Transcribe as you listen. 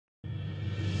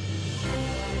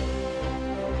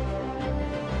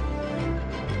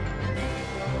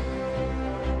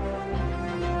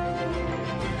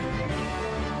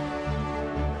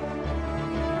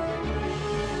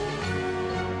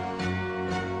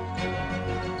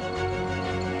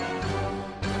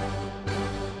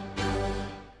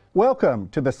Welcome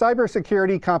to the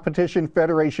Cybersecurity Competition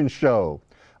Federation show.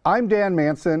 I'm Dan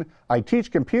Manson. I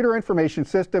teach computer information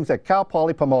systems at Cal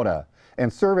Poly Pomona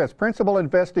and serve as principal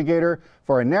investigator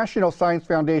for a National Science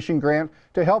Foundation grant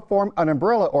to help form an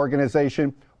umbrella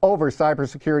organization over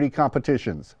cybersecurity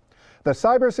competitions. The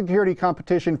Cybersecurity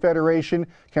Competition Federation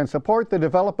can support the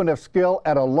development of skill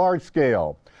at a large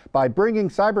scale by bringing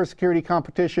cybersecurity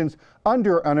competitions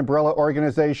under an umbrella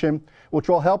organization, which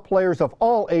will help players of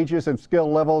all ages and skill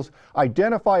levels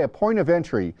identify a point of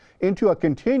entry into a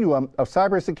continuum of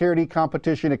cybersecurity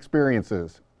competition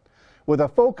experiences. With a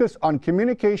focus on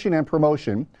communication and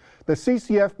promotion, the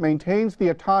CCF maintains the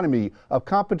autonomy of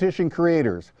competition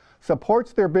creators,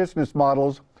 supports their business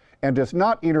models, and does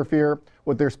not interfere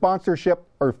with their sponsorship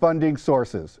or funding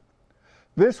sources.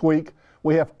 This week,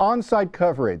 we have on-site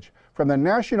coverage from the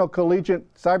National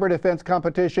Collegiate Cyber Defense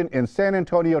Competition in San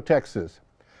Antonio, Texas.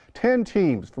 10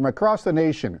 teams from across the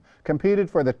nation competed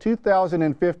for the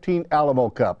 2015 Alamo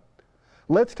Cup.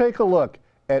 Let's take a look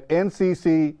at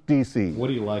NCCDC. What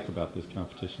do you like about this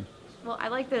competition? Well, I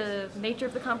like the nature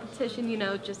of the competition, you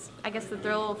know, just, I guess, the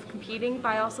thrill of competing, but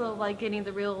I also like getting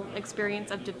the real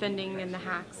experience of defending in the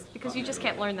hacks, because you just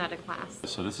can't learn that in class.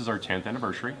 So this is our 10th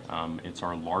anniversary. It's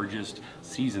our largest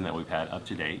season that we've had up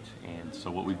to date, and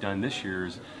so what we've done this year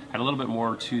is add a little bit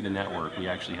more to the network. We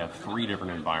actually have 3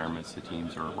 different environments the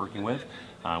teams are working with.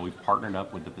 We've partnered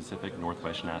up with the Pacific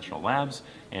Northwest National Labs,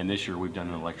 and this year we've done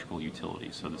an electrical utility.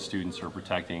 So the students are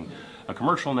protecting a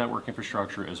commercial network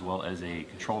infrastructure as well as a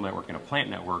control network and a plant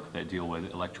network that deal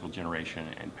with electrical generation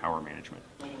and power management.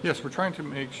 Yes, we're trying to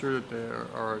make sure that there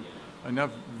are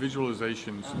enough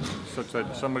visualizations such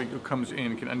that somebody who comes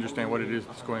in can understand what it is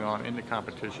that's going on in the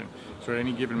competition. So at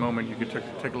any given moment you can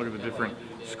take a look at the different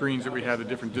screens that we have, the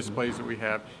different displays that we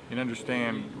have, and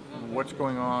understand what's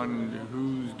going on,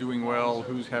 who's doing well,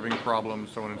 who's having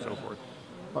problems, so on and so forth.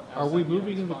 Are we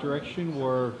moving in the direction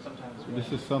where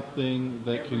this is something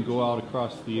that can go out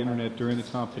across the internet during the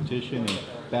competition and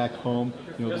back home?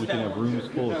 You know, we can have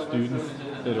rooms full of students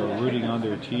that are rooting on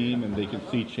their team and they can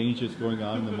see changes going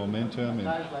on in the momentum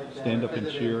and stand up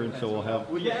and cheer. And so we'll have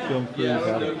film crews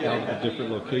out at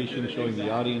different locations showing the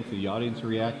audience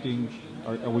reacting.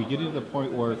 Are we getting to the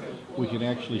point where we can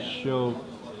actually show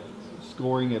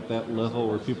scoring at that level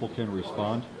where people can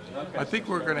respond? I think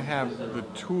we're going to have the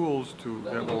tools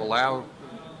that will allow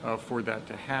for that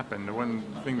to happen. The one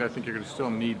thing that I think you're going to still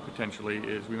need potentially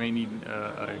is we may need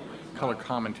a color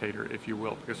commentator, if you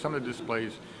will, because some of the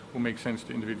displays will make sense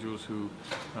to individuals who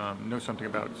know something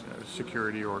about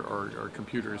security or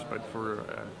computers, but for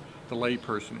the lay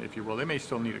person, if you will, they may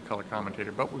still need a color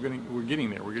commentator. But we're getting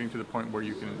there. We're getting to the point where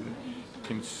you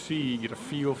can see, get a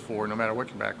feel for, no matter what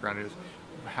your background is,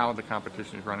 how the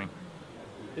competition is running.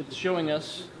 It's showing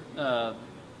us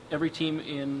every team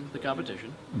in the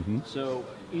competition. Mm-hmm. So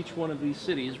each one of these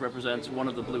cities represents one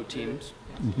of the blue teams.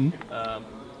 Mm-hmm.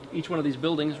 Each one of these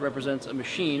buildings represents a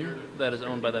machine that is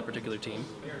owned by that particular team.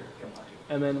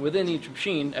 And then within each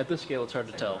machine, at this scale it's hard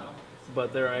to tell,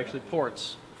 but there are actually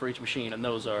ports for each machine, and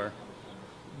those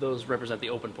represent the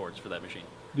open ports for that machine.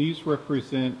 These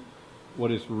represent what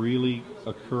is really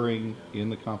occurring in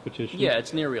the competition? Yeah,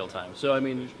 it's near real time. So I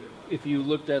mean, if you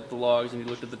looked at the logs and you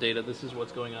looked at the data, this is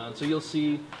what's going on. So you'll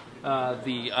see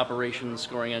the operations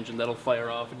scoring engine that'll fire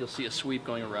off, and you'll see a sweep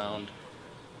going around.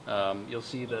 You'll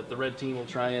see that the red team will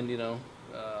try and,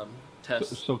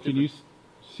 test. So can you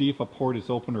see if a port is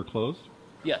open or closed?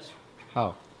 Yes.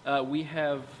 How? We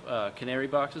have canary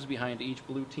boxes behind each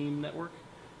blue team network,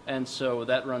 and so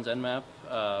that runs Nmap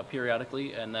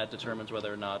periodically, and that determines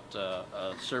whether or not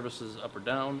a service is up or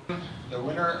down. The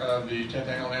winner of the 10th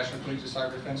Annual National Collegiate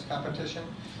Cyber Defense Competition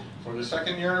for the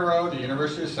 2nd year in a row, the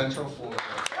University of Central Florida.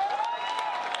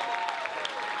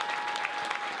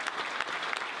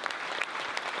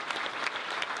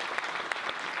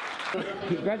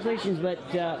 Congratulations, but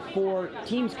for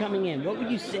teams coming in, what would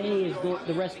you say is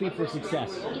the recipe for success?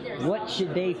 What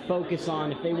should they focus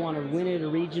on if they want to win at a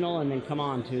regional and then come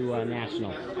on to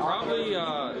national? Probably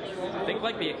think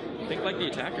like the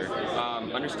attacker.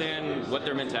 Understand what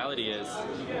their mentality is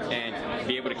and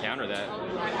be able to counter that.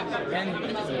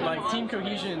 And like team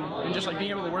cohesion and just like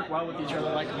being able to work well with each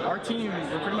other. Like our team,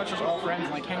 we're pretty much just all friends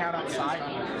and like hang out outside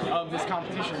of this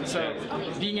competition. So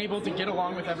being able to get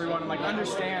along with everyone and like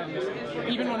understand,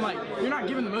 even when like you're not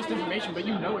given the most information, but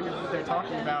you know what they're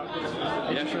talking about,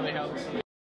 it just really helps.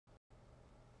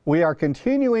 We are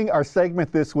continuing our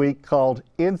segment this week called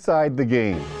Inside the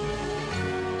Game.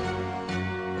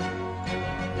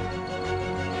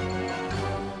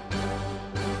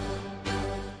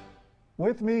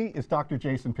 With me is Dr.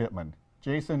 Jason Pittman.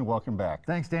 Jason, welcome back.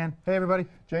 Thanks, Dan. Hey, everybody.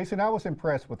 Jason, I was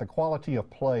impressed with the quality of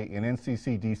play in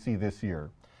NCCDC this year,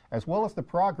 as well as the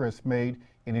progress made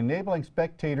in enabling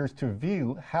spectators to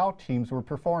view how teams were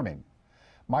performing.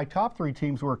 My top 3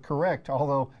 teams were correct,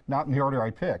 although not in the order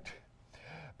I picked.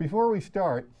 Before we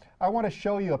start, I want to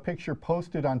show you a picture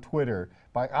posted on Twitter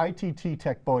by ITT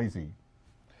Tech Boise.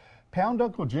 Pound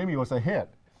Uncle Jimmy was a hit,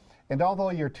 and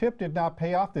although your tip did not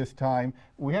pay off this time,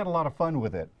 we had a lot of fun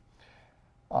with it.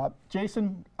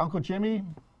 Jason, Uncle Jimmy,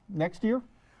 next year?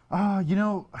 You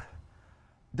know,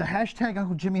 the hashtag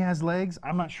Uncle Jimmy has legs,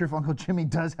 I'm not sure if Uncle Jimmy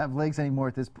does have legs anymore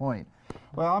at this point.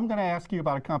 Well, I'm going to ask you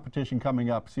about a competition coming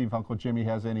up, see if Uncle Jimmy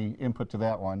has any input to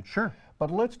that one. Sure.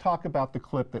 But let's talk about the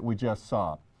clip that we just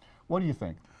saw. What do you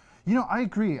think? You know, I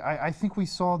agree. I think we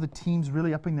saw the teams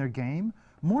really upping their game.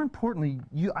 More importantly,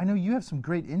 I know you have some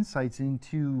great insights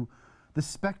into the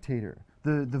spectator,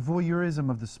 the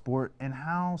voyeurism of the sport, and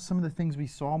how some of the things we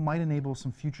saw might enable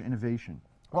some future innovation.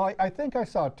 Well, I think I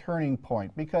saw a turning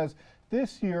point because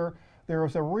this year there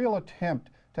was a real attempt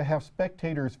to have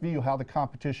spectators view how the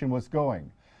competition was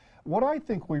going. What I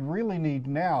think we really need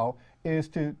now is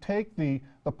to take the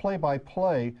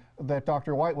play-by-play that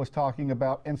Dr. White was talking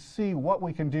about and see what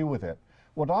we can do with it.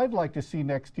 What I'd like to see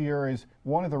next year is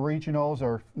one of the regionals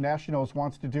or nationals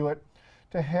wants to do it,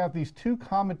 to have these 2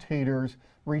 commentators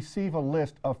receive a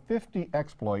list of 50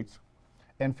 exploits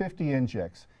and 50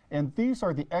 injects. And these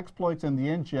are the exploits and the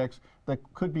injects that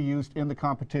could be used in the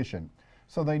competition.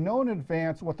 So they know in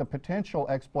advance what the potential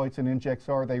exploits and injects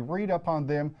are, they read up on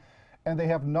them, and they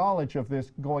have knowledge of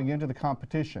this going into the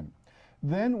competition.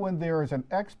 Then when there is an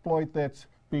exploit that's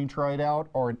being tried out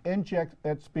or an inject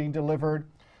that's being delivered,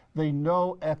 they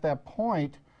know at that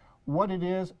point what it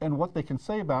is and what they can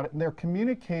say about it, and they're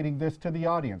communicating this to the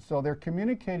audience. So they're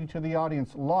communicating to the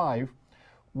audience live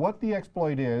what the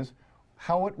exploit is,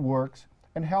 how it works,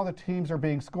 and how the teams are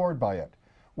being scored by it.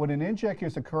 When an inject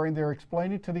is occurring, they're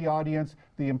explaining to the audience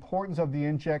the importance of the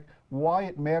inject, why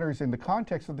it matters in the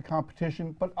context of the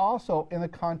competition, but also in the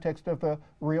context of the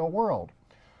real world.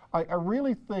 I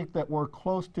really think that we're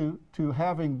close to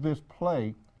having this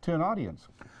play to an audience.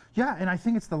 Yeah, and I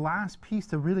think it's the last piece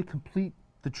to really complete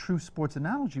the true sports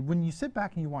analogy. When you sit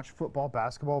back and you watch football,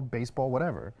 basketball, baseball,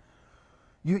 whatever,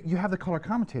 you have the color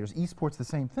commentators. Esports, the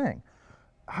same thing.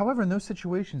 However, in those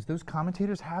situations, those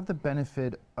commentators have the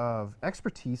benefit of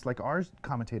expertise like our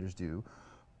commentators do,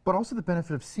 but also the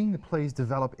benefit of seeing the plays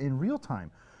develop in real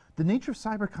time. The nature of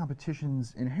cyber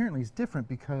competitions inherently is different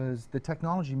because the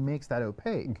technology makes that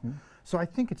opaque. So I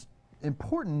think it's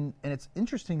important, and it's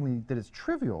interestingly that it's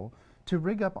trivial, to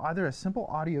rig up either a simple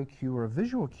audio cue or a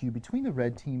visual cue between the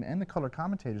red team and the color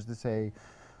commentators to say,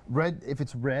 red, if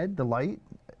it's red, the light,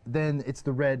 then it's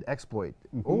the red exploit.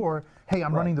 Or, hey,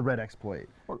 I'm running the red exploit.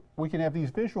 Or we can have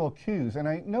these visual cues, and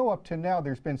I know up to now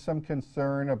there's been some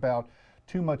concern about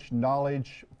too much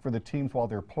knowledge for the teams while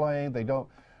they're playing.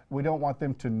 We don't want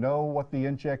them to know what the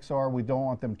injects are. We don't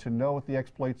want them to know what the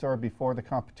exploits are before the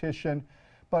competition.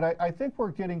 But I think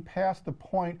we're getting past the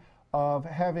point of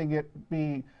having it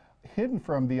be hidden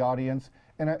from the audience,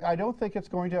 and I don't think it's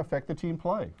going to affect the team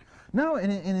play. No,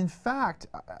 and in fact,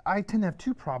 I tend to have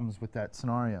 2 problems with that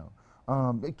scenario,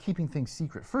 keeping things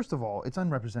secret. First of all, it's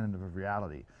unrepresentative of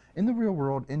reality. In the real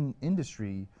world, in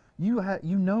industry, you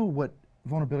know what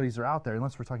vulnerabilities are out there,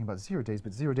 unless we're talking about 0 days,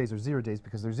 but 0 days are 0 days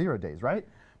because they're 0 days, right?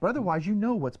 But otherwise, you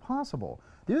know what's possible.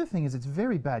 The other thing is it's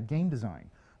very bad game design.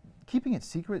 Keeping it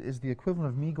secret is the equivalent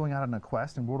of me going out on a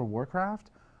quest in World of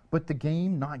Warcraft, but the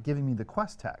game not giving me the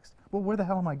quest text. Well, where the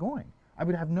hell am I going? I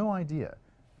would have no idea.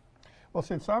 Well,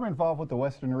 since I'm involved with the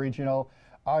Western Regional,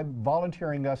 I'm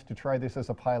volunteering us to try this as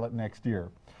a pilot next year.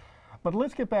 But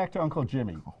let's get back to Uncle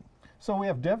Jimmy. So we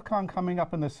have DevCon coming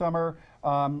up in the summer.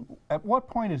 At what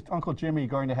point is Uncle Jimmy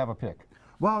going to have a pick?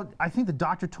 Well, I think the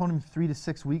doctor told him 3 to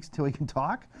 6 weeks till he can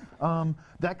talk.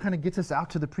 That kind of gets us out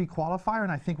to the pre-qualifier,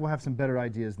 and I think we'll have some better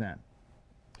ideas then.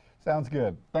 Sounds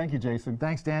good. Thank you, Jason.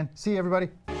 Thanks, Dan. See you, everybody.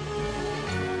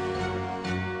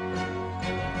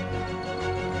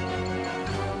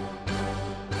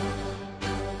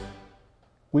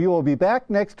 We will be back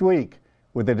next week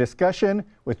with a discussion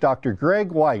with Dr.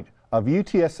 Greg White of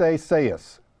UTSA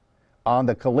SAIS on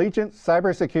the Collegiate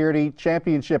Cybersecurity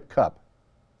Championship Cup.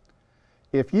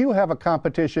 If you have a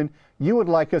competition you would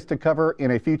like us to cover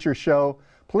in a future show,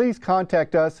 please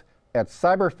contact us at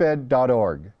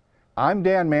cyberfed.org. I'm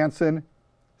Dan Manson.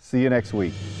 See you next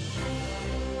week.